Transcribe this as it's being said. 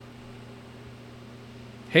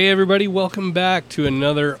Hey everybody, welcome back to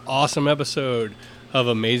another awesome episode of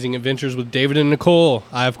Amazing Adventures with David and Nicole.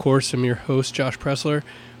 I, of course, am your host, Josh Pressler.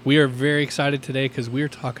 We are very excited today because we are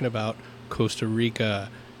talking about Costa Rica,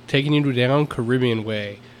 taking you down Caribbean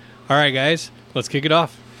way. All right, guys, let's kick it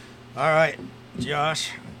off. All right,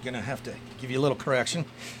 Josh, I'm going to have to give you a little correction.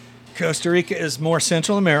 Costa Rica is more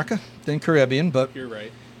Central America than Caribbean, but You're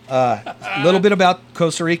right. a little bit about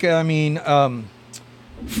Costa Rica. I mean,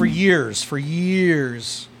 for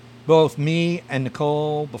years, both me and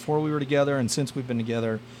Nicole, before we were together and since we've been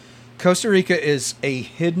together, Costa Rica is a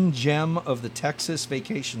hidden gem of the Texas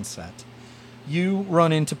vacation set. You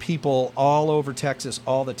run into people all over Texas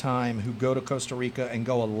all the time who go to Costa Rica and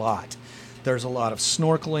go a lot. There's a lot of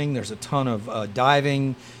snorkeling. There's a ton of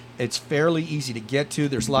diving. It's fairly easy to get to.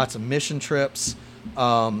 There's lots of mission trips.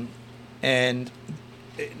 And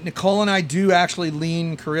Nicole and I do actually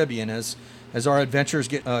lean Caribbean as our adventures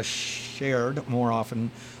get shared more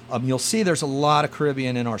often. You'll see there's a lot of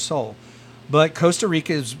Caribbean in our soul. But Costa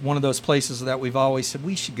Rica is one of those places that we've always said,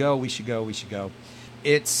 we should go.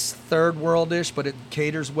 It's third worldish, but it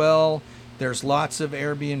caters well. There's lots of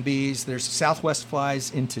Airbnbs. There's Southwest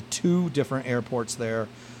flies into 2 different airports there.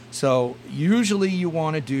 So usually you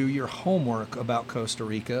want to do your homework about Costa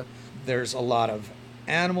Rica. There's a lot of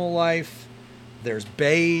animal life. There's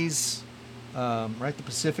bays. Right, the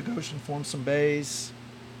Pacific Ocean forms some bays.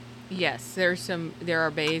 Yes, there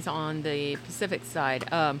are bays on the Pacific side,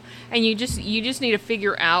 and you just need to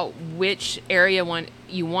figure out which area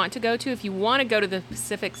you want to go to. If you want to go to the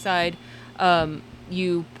Pacific side,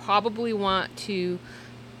 you probably want to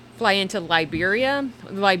fly into Liberia.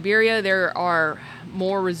 Liberia, there are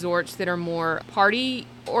more resorts that are more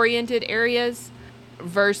party-oriented areas,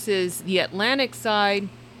 versus the Atlantic side.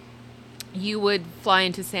 You would fly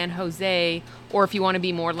into San Jose, or if you want to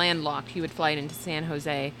be more landlocked, you would fly into San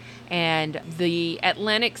Jose. And the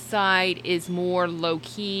Atlantic side is more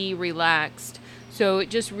low-key, relaxed. So it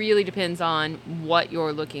just really depends on what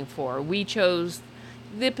you're looking for. We chose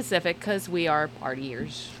the Pacific because we are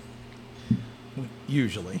partiers.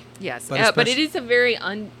 Usually. Yes, but it is a very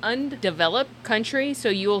undeveloped country, so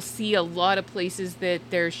you'll see a lot of places that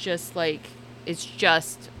there's just it's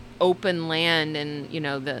just open land, and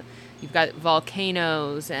you've got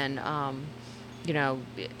volcanoes, and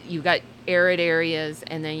you've got arid areas,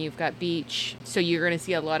 and then you've got beach. So you're going to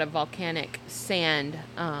see a lot of volcanic sand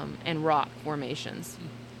and rock formations.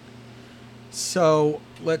 So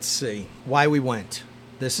let's see why we went.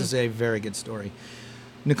 This is a very good story.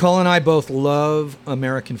 Nicole and I both love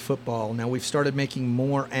American football. Now we've started making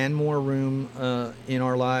more and more room in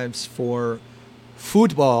our lives for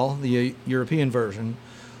football, the European version.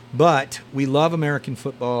 But we love American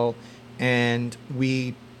football, and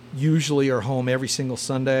we usually are home every single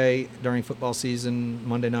Sunday during football season,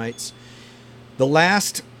 Monday nights. The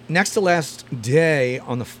next to last day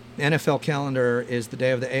on the NFL calendar is the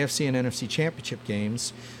day of the AFC and NFC championship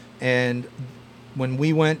games. And when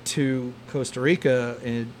we went to Costa Rica,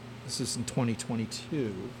 this is in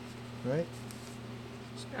 2022, right?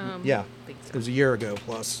 Yeah, I think so. It was a year ago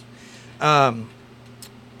plus.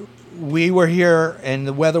 We were here, and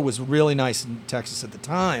the weather was really nice in Texas at the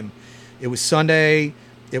time. It was Sunday.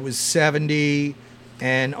 It was 70.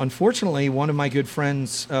 And unfortunately, one of my good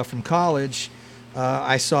friends from college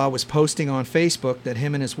I saw was posting on Facebook that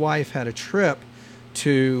him and his wife had a trip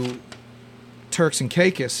to Turks and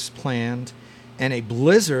Caicos planned, and a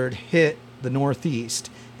blizzard hit the Northeast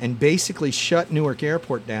and basically shut Newark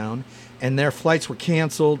Airport down, and their flights were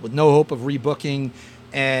canceled with no hope of rebooking.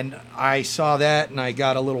 And I saw that, and I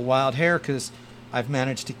got a little wild hair because I've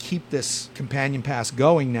managed to keep this companion pass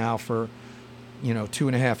going now for,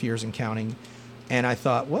 2.5 years and counting. And I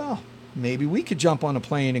thought, well, maybe we could jump on a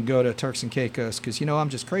plane and go to Turks and Caicos because, I'm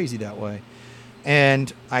just crazy that way.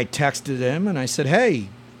 And I texted him, and I said, hey,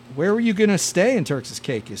 where were you going to stay in Turks and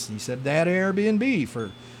Caicos? And he said, that Airbnb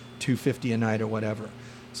for $250 a night or whatever.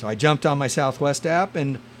 So I jumped on my Southwest app,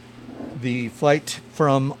 and the flight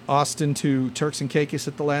from Austin to Turks and Caicos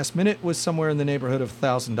at the last minute was somewhere in the neighborhood of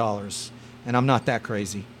 $1,000. And I'm not that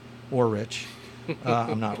crazy or rich.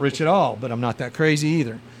 I'm not rich at all, but I'm not that crazy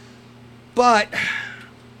either. But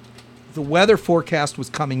the weather forecast was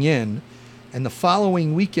coming in, and the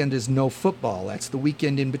following weekend is no football. That's the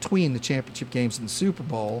weekend in between the championship games and the Super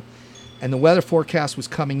Bowl. And the weather forecast was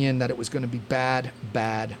coming in that it was going to be bad.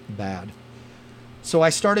 So I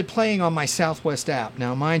started playing on my Southwest app.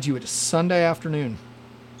 Now, mind you, it's Sunday afternoon.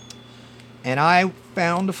 And I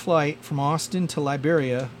found a flight from Austin to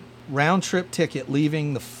Liberia, round-trip ticket,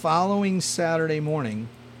 leaving the following Saturday morning,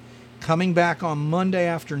 coming back on Monday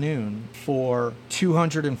afternoon for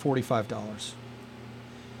 $245.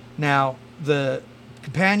 Now, the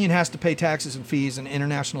companion has to pay taxes and fees, and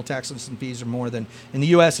international taxes and fees are more than in the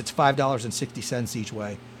U.S. It's $5.60 each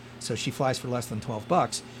way. So she flies for less than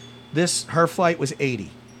 $12. Her flight was $80.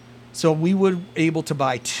 So we were able to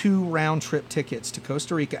buy 2 round trip tickets to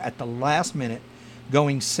Costa Rica at the last minute,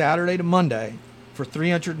 going Saturday to Monday for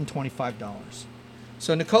 $325.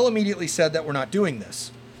 So Nicole immediately said that we're not doing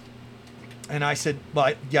this. And I said,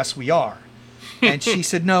 but yes, we are. And she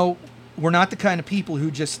said, no, we're not the kind of people who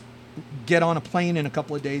just get on a plane in a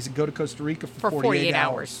couple of days and go to Costa Rica for 48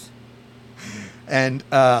 hours. And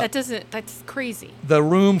that's crazy. The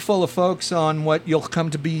room full of folks on what you'll come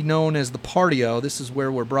to be known as the Partio. This is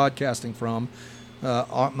where we're broadcasting from,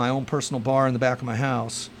 my own personal bar in the back of my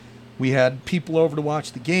house. We had people over to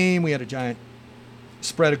watch the game. We had a giant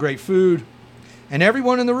spread of great food. And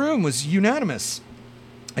everyone in the room was unanimous,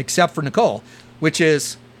 except for Nicole, which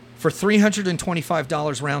is for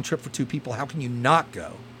 $325 round trip for 2 people, how can you not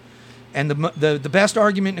go? And the best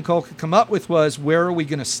argument Nicole could come up with was, where are we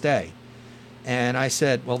going to stay? And I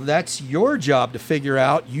said, well, that's your job to figure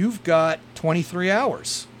out. You've got 23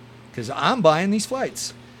 hours because I'm buying these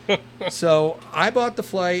flights. So I bought the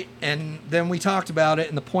flight, and then we talked about it.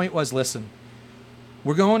 And the point was, listen,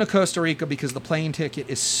 we're going to Costa Rica because the plane ticket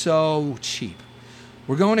is so cheap.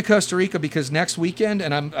 We're going to Costa Rica because next weekend,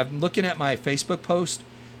 and I'm looking at my Facebook post,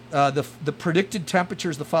 the predicted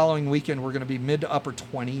temperatures the following weekend were going to be mid to upper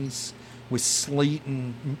 20s with sleet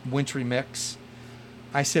and wintry mix.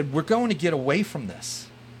 I said, we're going to get away from this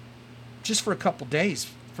just for a couple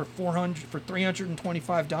days for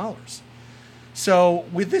 $325. So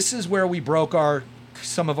this is where we broke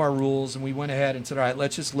some of our rules, and we went ahead and said, all right,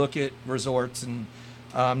 let's just look at resorts. And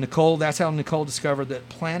Nicole, that's how Nicole discovered that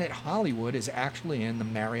Planet Hollywood is actually in the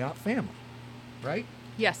Marriott family, right?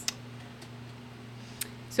 Yes.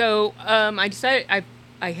 So I decided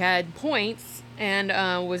I had points and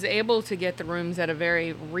was able to get the rooms at a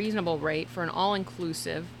very reasonable rate for an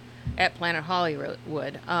all-inclusive at Planet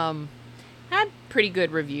Hollywood. Had pretty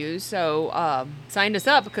good reviews, so signed us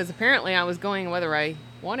up because apparently I was going whether I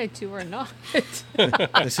wanted to or not.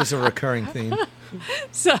 This is a recurring theme.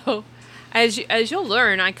 So, as you'll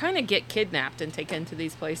learn, I kind of get kidnapped and taken to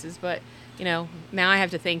these places, but now I have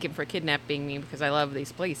to thank him for kidnapping me because I love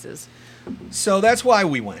these places. So that's why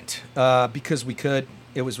we went, because we could.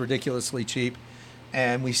 It was ridiculously cheap.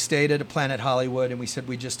 And we stayed at a Planet Hollywood, and we said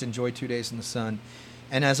we just enjoyed 2 days in the sun.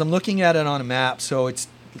 And as I'm looking at it on a map, so it's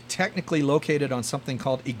technically located on something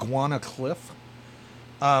called Iguana Cliff.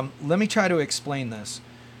 Let me try to explain this.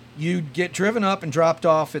 You'd get driven up and dropped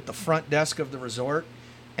off at the front desk of the resort,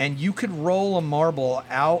 and you could roll a marble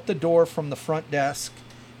out the door from the front desk.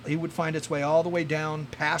 It would find its way all the way down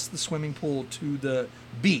past the swimming pool to the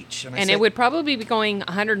beach. And it would probably be going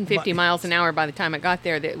 150 miles an hour by the time it got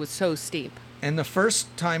there. That it was so steep. And the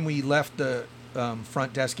first time we left the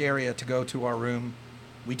front desk area to go to our room,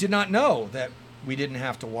 we did not know that we didn't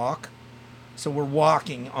have to walk. So we're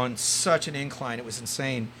walking on such an incline. It was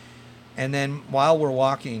insane. And then while we're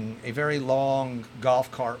walking, a very long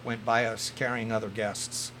golf cart went by us carrying other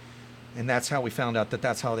guests. And that's how we found out that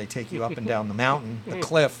that's how they take you up and down the mountain, the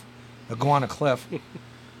cliff, Iguana Cliff.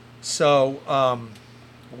 So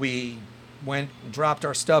we went and dropped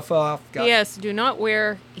our stuff off. Yes, do not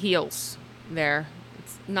wear heels there.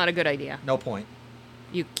 It's not a good idea. No point.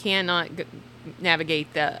 You cannot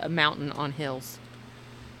navigate the mountain on hills.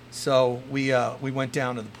 So we went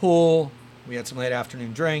down to the pool. We had some late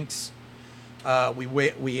afternoon drinks.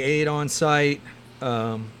 We ate on site.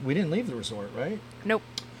 We didn't leave the resort, right? Nope.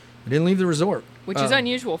 We didn't leave the resort. Which is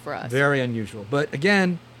unusual for us. Very unusual. But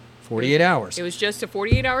again, 48 hours. It was just a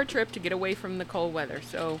 48-hour trip to get away from the cold weather.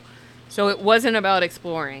 So it wasn't about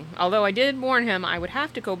exploring. Although I did warn him I would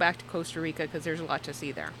have to go back to Costa Rica because there's a lot to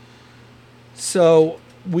see there. So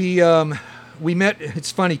we met.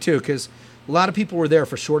 It's funny, too, because a lot of people were there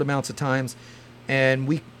for short amounts of times. And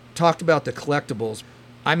we talked about the collectibles.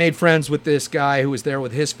 I made friends with this guy who was there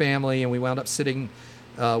with his family, and we wound up sitting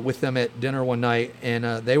with them at dinner one night, and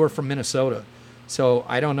they were from Minnesota. So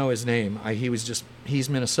I don't know his name. He's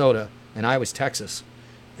Minnesota, and I was Texas.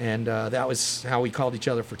 And that was how we called each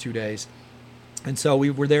other for 2 days. And so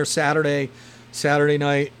we were there Saturday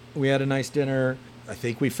night. We had a nice dinner. I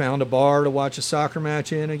think we found a bar to watch a soccer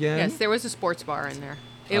match in again. Yes, there was a sports bar in there.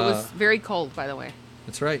 It was very cold, by the way.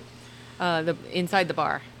 That's right. Inside the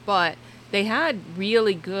bar. But they had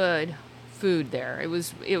really good food there. It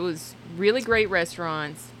was really great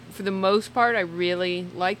restaurants. For the most part, I really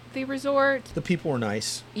liked the resort. The people were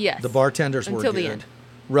nice. Yes. The bartenders were good. Until the end.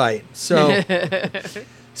 Right.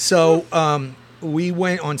 So we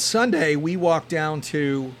went on Sunday. We walked down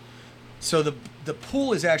to. So the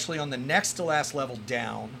pool is actually on the next to last level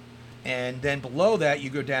down, And then below that, you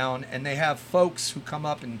go down, and they have folks who come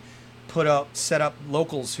up and set up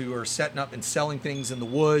locals who are setting up and selling things in the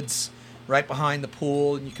woods right behind the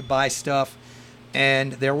pool, and you could buy stuff.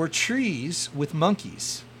 And there were trees with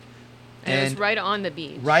monkeys. And it was right on the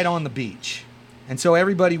beach. Right on the beach. And so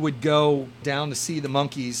everybody would go down to see the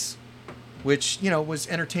monkeys, which, was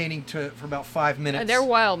entertaining for about 5 minutes. They're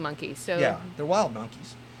wild monkeys. So yeah, they're wild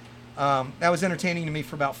monkeys. That was entertaining to me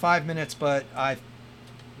for about 5 minutes, but I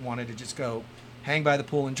wanted to just go hang by the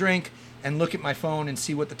pool and drink and look at my phone and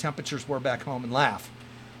see what the temperatures were back home and laugh.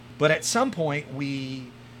 But at some point, we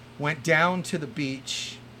went down to the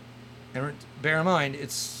beach, and bear in mind,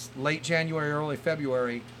 it's late January, early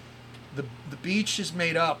February. The beach is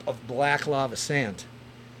made up of black lava sand.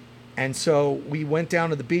 And so we went down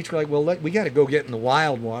to the beach. We're like, well, we got to go get in the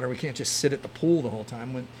wild water. We can't just sit at the pool the whole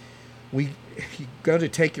time. When you go to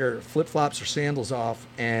take your flip-flops or sandals off,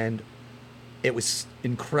 and it was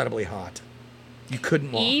incredibly hot. You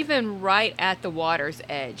couldn't walk. Even right at the water's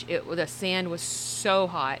edge, the sand was so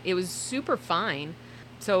hot. It was super fine.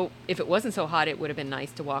 So if it wasn't so hot, it would have been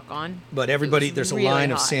nice to walk on. But there's really a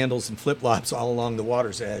line of sandals and flip-flops all along the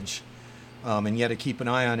water's edge. And you had to keep an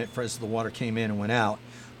eye on it as the water came in and went out.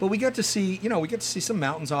 But we got to see some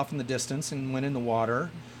mountains off in the distance and went in the water.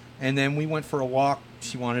 And then we went for a walk.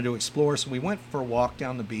 She wanted to explore, so we went for a walk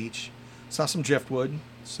down the beach. Saw some driftwood,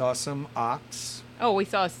 saw some ox. Oh, we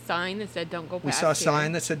saw a sign that said don't go past here. We saw a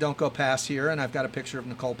sign that said don't go past here, and I've got a picture of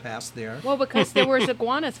Nicole past there. Well, because there was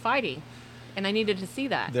iguanas fighting, and I needed to see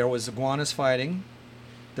that. There was iguanas fighting.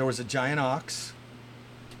 There was a giant ox.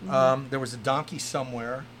 There was a donkey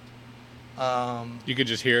somewhere. You could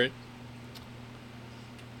just hear it?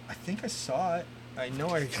 I think I saw it. I know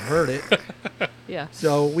I heard it. Yeah.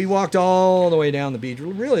 So we walked all the way down the beach. A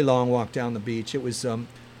really long walk down the beach. It was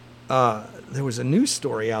there was a news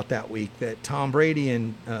story out that week that Tom Brady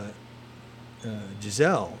and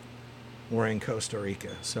Giselle were in Costa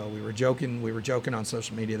Rica. So we were joking on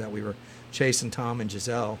social media that we were chasing Tom and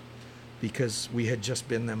Giselle because we had just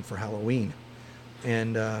been them for Halloween.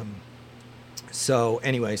 And so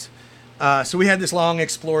anyways, so we had this long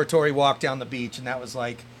exploratory walk down the beach, and that was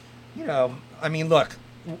like, look,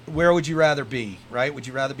 where would you rather be, right? Would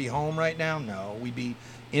you rather be home right now? No, we'd be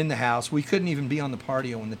in the house. We couldn't even be on the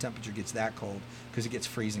patio when the temperature gets that cold because it gets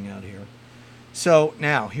freezing out here. So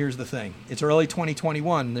now, here's the thing. It's early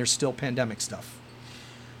 2021, and there's still pandemic stuff.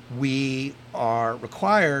 We are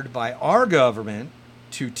required by our government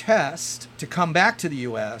to test to come back to the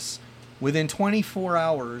U.S. within 24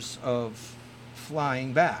 hours of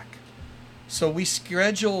flying back. So we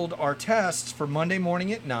scheduled our tests for Monday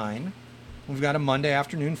morning at 9. We've got a Monday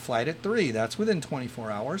afternoon flight at 3. That's within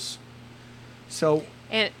 24 hours. So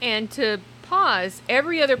and to pause,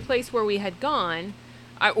 every other place where we had gone,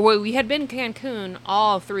 we had been Cancun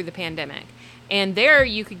all through the pandemic, and there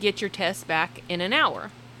you could get your test back in an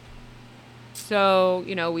hour. So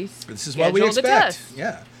this is what we expect.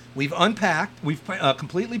 Yeah, we've unpacked. We've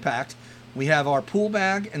completely packed. We have our pool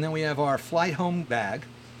bag, and then we have our flight home bag.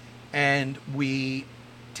 And we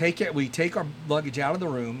take our luggage out of the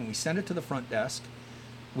room and we send it to the front desk.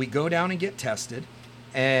 We go down and get tested,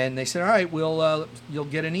 and they said, "All right, you'll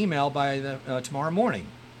get an email by tomorrow morning."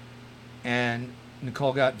 And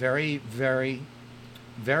Nicole got very, very,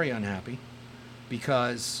 very unhappy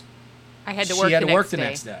because I had to work the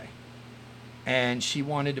next day, and she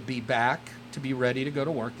wanted to be back to be ready to go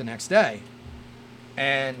to work the next day,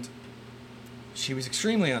 and she was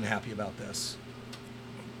extremely unhappy about this.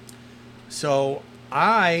 So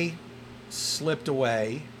I slipped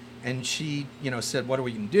away, and she, said, "What are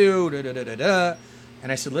we going to do?" Da, da, da, da, da.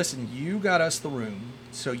 And I said, "Listen, you got us the room,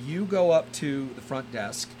 so you go up to the front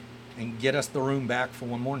desk and get us the room back for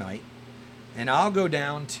one more night, and I'll go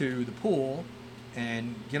down to the pool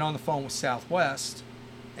and get on the phone with Southwest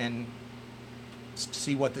and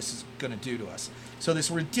see what this is going to do to us." So this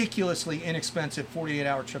ridiculously inexpensive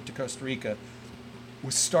 48-hour trip to Costa Rica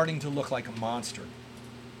was starting to look like a monster.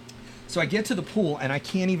 So I get to the pool, and I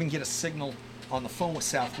can't even get a signal on the phone with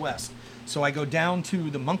Southwest. So I go down to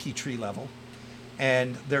the monkey tree level,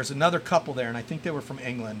 and there's another couple there, and I think they were from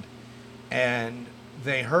England, and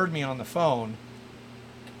they heard me on the phone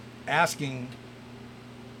asking.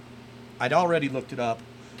 I'd already looked it up.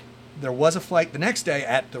 There was a flight the next day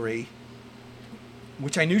at 3,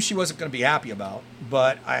 which I knew she wasn't going to be happy about,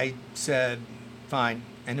 but I said, fine,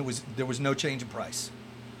 and there was no change in price.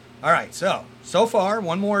 All right, so far,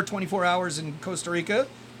 one more 24 hours in Costa Rica,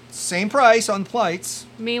 same price on flights.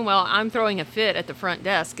 Meanwhile, I'm throwing a fit at the front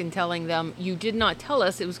desk and telling them, "You did not tell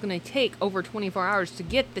us it was going to take over 24 hours to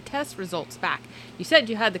get the test results back. You said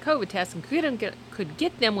you had the COVID test and could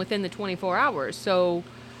get them within the 24 hours. So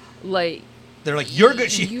like, they're like, you're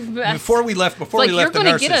good. Before we left like, the you're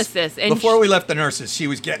gonna nurses, get us this. And before we left the nurses, she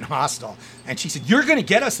was getting hostile, and she said, "You're going to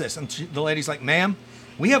get us this." And the lady's like, "Ma'am,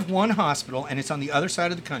 we have one hospital, and it's on the other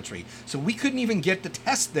side of the country, so we couldn't even get the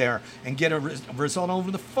test there and get a result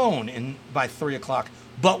over the phone by 3:00.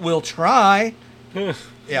 But we'll try."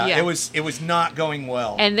 Yeah, it was not going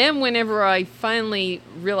well. And then whenever I finally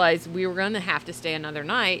realized we were going to have to stay another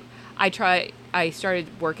night, I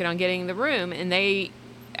started working on getting the room, and they,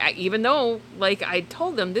 even though, like, I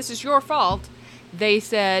told them, this is your fault, they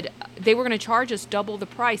said they were going to charge us double the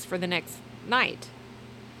price for the next night.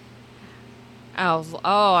 I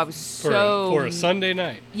was so... For a Sunday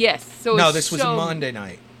night? Yes. So no, this was a Monday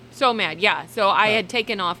night. So mad, yeah. So I had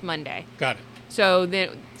taken off Monday. Got it. So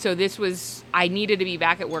this was, I needed to be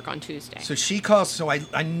back at work on Tuesday. So she calls, so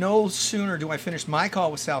I no sooner do I finish my call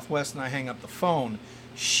with Southwest and I hang up the phone,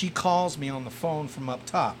 she calls me on the phone from up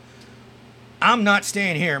top. "I'm not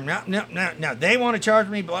staying here. No. They want to charge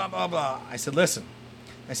me, blah, blah, blah." I said, "Listen."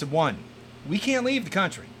 I said, 1, we can't leave the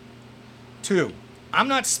country. 2, I'm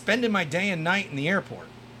not spending my day and night in the airport.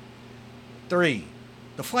 3,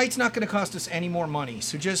 the flight's not going to cost us any more money,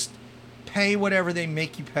 so just pay whatever they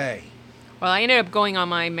make you pay. Well, I ended up going on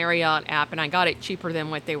my Marriott app, and I got it cheaper than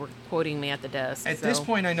what they were quoting me at the desk. At this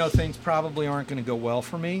point, I know things probably aren't going to go well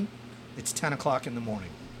for me. It's 10 o'clock in the morning.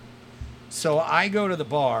 So I go to the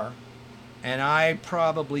bar, and I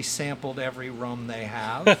probably sampled every rum they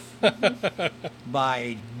have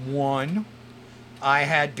by 1. I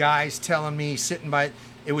had guys telling me, sitting by,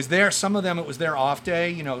 it was some of them, it was their off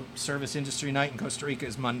day, service industry night in Costa Rica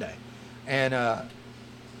is Monday. And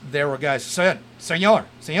there were guys, Señor,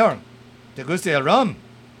 ¿te gusta el rum?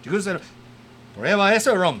 ¿Te gusta el... Prueba ese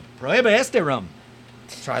rum. Prueba este rum.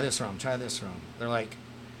 Try this rum. They're like,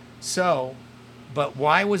 so, but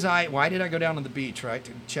why did I go down to the beach, right,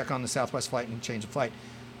 to check on the Southwest flight and change the flight?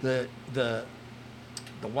 The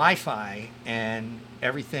Wi-Fi and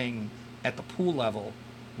everything at the pool level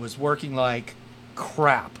was working like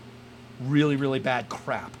crap. Really, really bad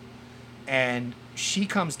crap. And she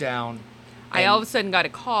comes down. I all of a sudden got a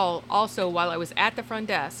call also while I was at the front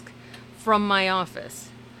desk from my office.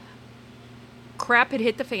 Crap had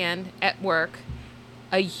hit the fan at work.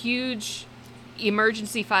 A huge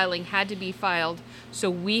emergency filing had to be filed, so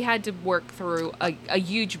we had to work through a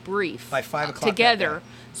huge brief by 5 o'clock together.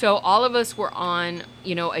 So all of us were on,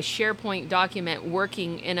 a SharePoint document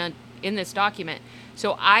working in this document.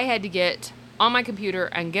 So I had to get on my computer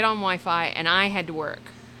and get on Wi-Fi, and I had to work.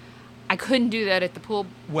 I couldn't do that at the pool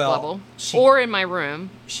level or in my room.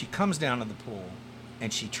 She comes down to the pool,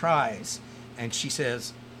 and she tries, and she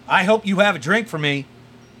says, "I hope you have a drink for me."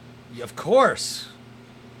 Of course.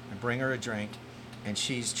 I bring her a drink, and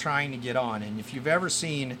she's trying to get on. And if you've ever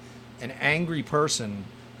seen an angry person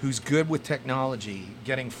who's good with technology,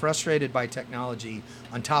 getting frustrated by technology,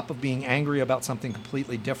 on top of being angry about something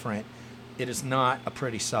completely different, it is not a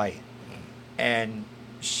pretty sight. And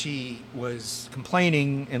she was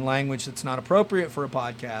complaining in language that's not appropriate for a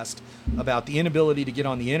podcast about the inability to get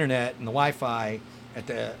on the internet and the Wi-Fi at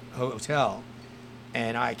the hotel.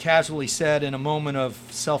 And I casually said, in a moment of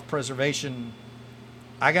self-preservation,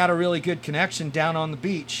 "I got a really good connection down on the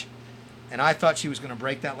beach." And I thought she was going to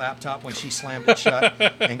break that laptop when she slammed it shut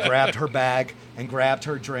and grabbed her bag and grabbed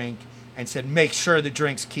her drink and said, "Make sure the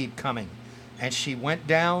drinks keep coming." And she went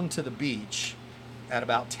down to the beach at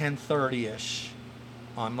about 10:30-ish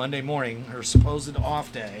on Monday morning, her supposed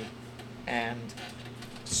off day, and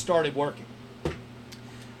started working.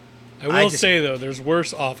 I will say, though, there's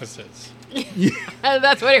worse offices.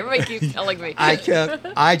 That's what everybody keeps telling me.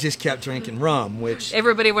 I just kept drinking rum, which...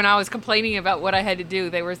 Everybody, when I was complaining about what I had to do,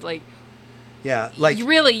 they were like... Yeah, like...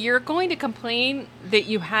 You're going to complain that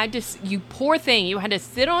you poor thing, you had to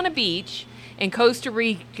sit on a beach in Costa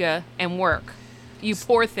Rica and work. You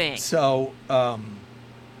poor thing. So,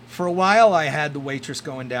 for a while, I had the waitress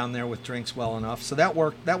going down there with drinks well enough. So that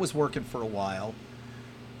worked. That was working for a while.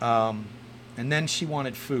 And then she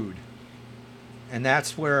wanted food. And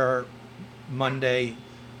that's where Monday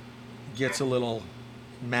gets a little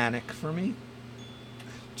manic for me.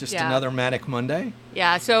 Just another manic Monday.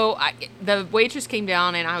 Yeah, so the waitress came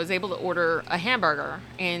down, and I was able to order a hamburger.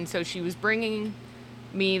 And so she was bringing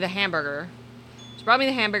me the hamburger. She brought me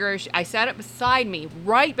the hamburger. I sat it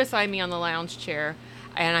right beside me on the lounge chair.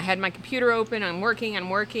 And I had my computer open. I'm working.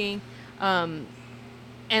 And,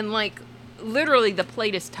 like, literally the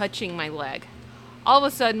plate is touching my leg. All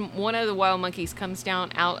of a sudden, one of the wild monkeys comes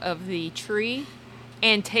down out of the tree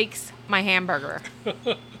and takes my hamburger.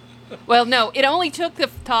 Well, no, it only took the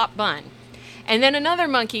top bun. And then another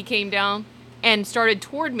monkey came down and started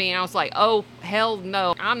toward me, and I was like, oh, hell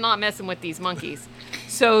no, I'm not messing with these monkeys.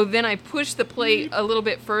 So then I pushed the plate a little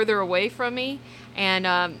bit further away from me,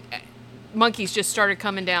 and monkeys just started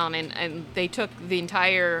coming down, and they took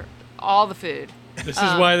all the food. This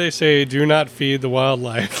is why they say do not feed the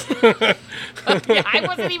wildlife. I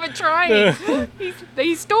wasn't even trying.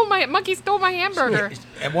 Monkey stole my hamburger.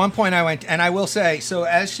 At one point I went, and I will say, so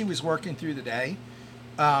as she was working through the day,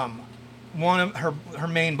 one of her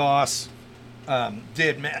main boss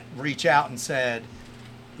did reach out and said,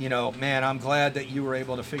 man, I'm glad that you were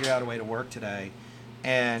able to figure out a way to work today.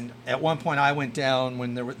 And at one point I went down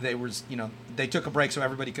when they took a break so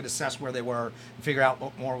everybody could assess where they were and figure out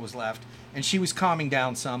what more was left. And she was calming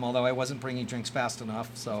down some, although I wasn't bringing drinks fast enough,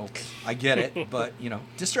 so I get it, but,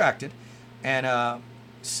 distracted. And and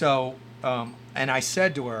I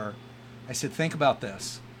said to her, think about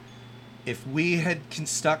this. If we had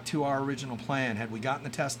stuck to our original plan, had we gotten the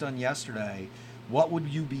test done yesterday, what would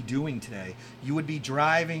you be doing today? You would be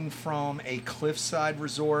driving from a cliffside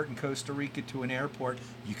resort in Costa Rica to an airport.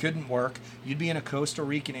 You couldn't work. You'd be in a Costa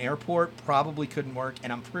Rican airport, probably couldn't work.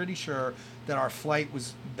 And I'm pretty sure that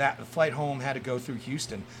the flight home had to go through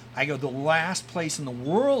Houston. I go, the last place in the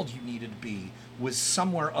world you needed to be was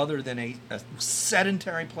somewhere other than a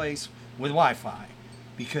sedentary place with Wi-Fi.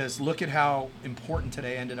 Because look at how important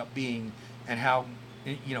today ended up being and how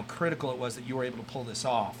critical it was that you were able to pull this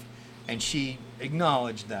off. And she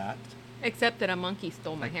acknowledged that. Except that a monkey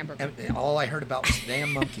stole my hamburger. And all I heard about was the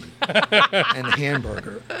damn monkey and the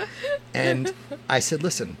hamburger. And I said,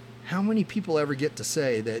 listen, how many people ever get to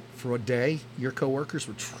say that for a day your coworkers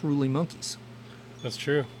were truly monkeys? That's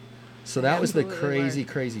true. So that was the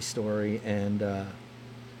crazy story. And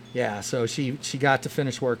so she got to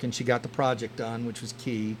finish work and she got the project done, which was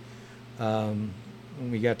key.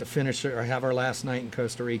 We got to finish or have our last night in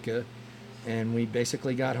Costa Rica. And we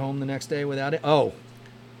basically got home the next day without it. Oh,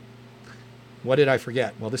 what did I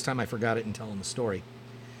forget? Well, this time I forgot it in telling the story.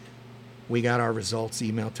 We got our results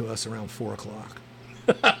emailed to us around 4 o'clock.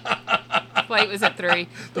 Flight was at 3.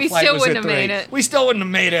 We still wouldn't have made it. We still wouldn't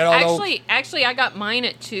have made it. Although... Actually, I got mine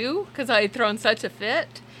at 2 because I had thrown such a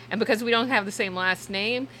fit. And because we don't have the same last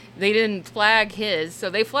name, they didn't flag his. So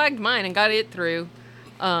they flagged mine and got it through.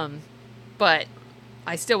 But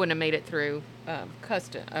I still wouldn't have made it through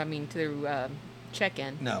through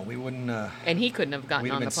check-in. No, we wouldn't. And he couldn't have gotten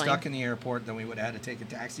on the plane. We'd have been stuck in the airport. Then we would have had to take a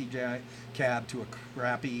taxi cab to a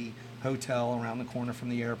crappy hotel around the corner from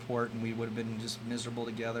the airport, and we would have been just miserable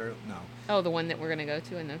together. No. Oh, the one that we're going to go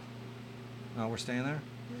to Oh, we're staying there.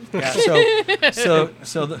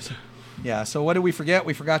 Yeah. So what did we forget?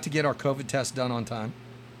 We forgot to get our COVID test done on time.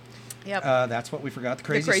 Yep. That's what we forgot. The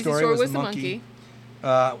crazy story was the monkey.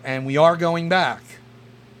 monkey. And we are going back.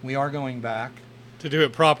 To do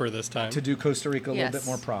it proper this time. To do Costa Rica a little bit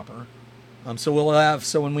more proper. So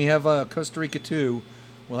when we have Costa Rica 2,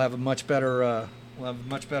 we'll have a much better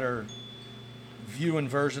view and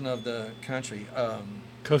version of the country.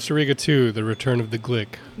 Costa Rica 2, the return of the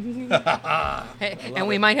Glick. And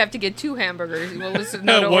we might have to get 2 hamburgers. We'll listen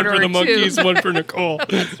to one for the monkeys, one for Nicole.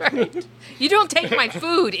 That's right. You don't take my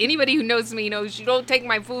food. Anybody who knows me knows you don't take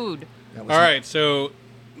my food. All right, so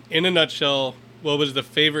in a nutshell, what was the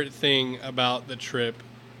favorite thing about the trip?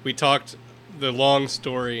 We talked the long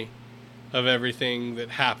story of everything that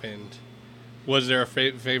happened. Was there a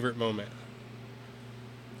favorite moment?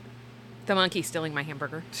 The monkey stealing my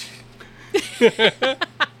hamburger.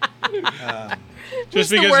 Just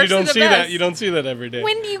because you don't see that, you don't see that every day.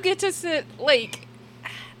 When do you get to sit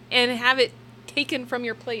and have it taken from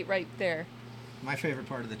your plate right there? My favorite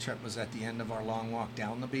part of the trip was at the end of our long walk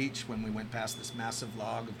down the beach when we went past this massive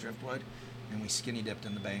log of driftwood and we skinny dipped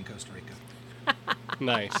in the bay in Costa Rica.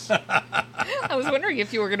 Nice. I was wondering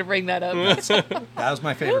if you were going to bring that up. That was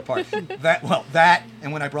my favorite part. That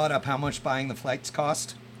and when I brought up how much buying the flights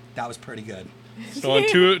cost, that was pretty good. So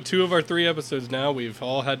on two of our 3 episodes now, we've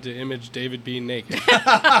all had to image David being naked. We're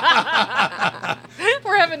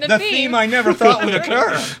having the theme I never thought would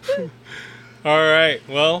occur. All right.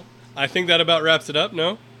 Well, I think that about wraps it up,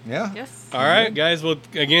 no? Yeah. Yes. All right, guys. Well,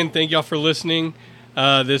 again, thank y'all for listening.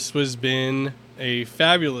 This has been a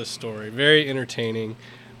fabulous story. Very entertaining.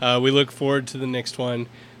 We look forward to the next one.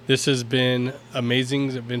 This has been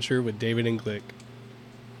Amazing Adventure with David and Glick.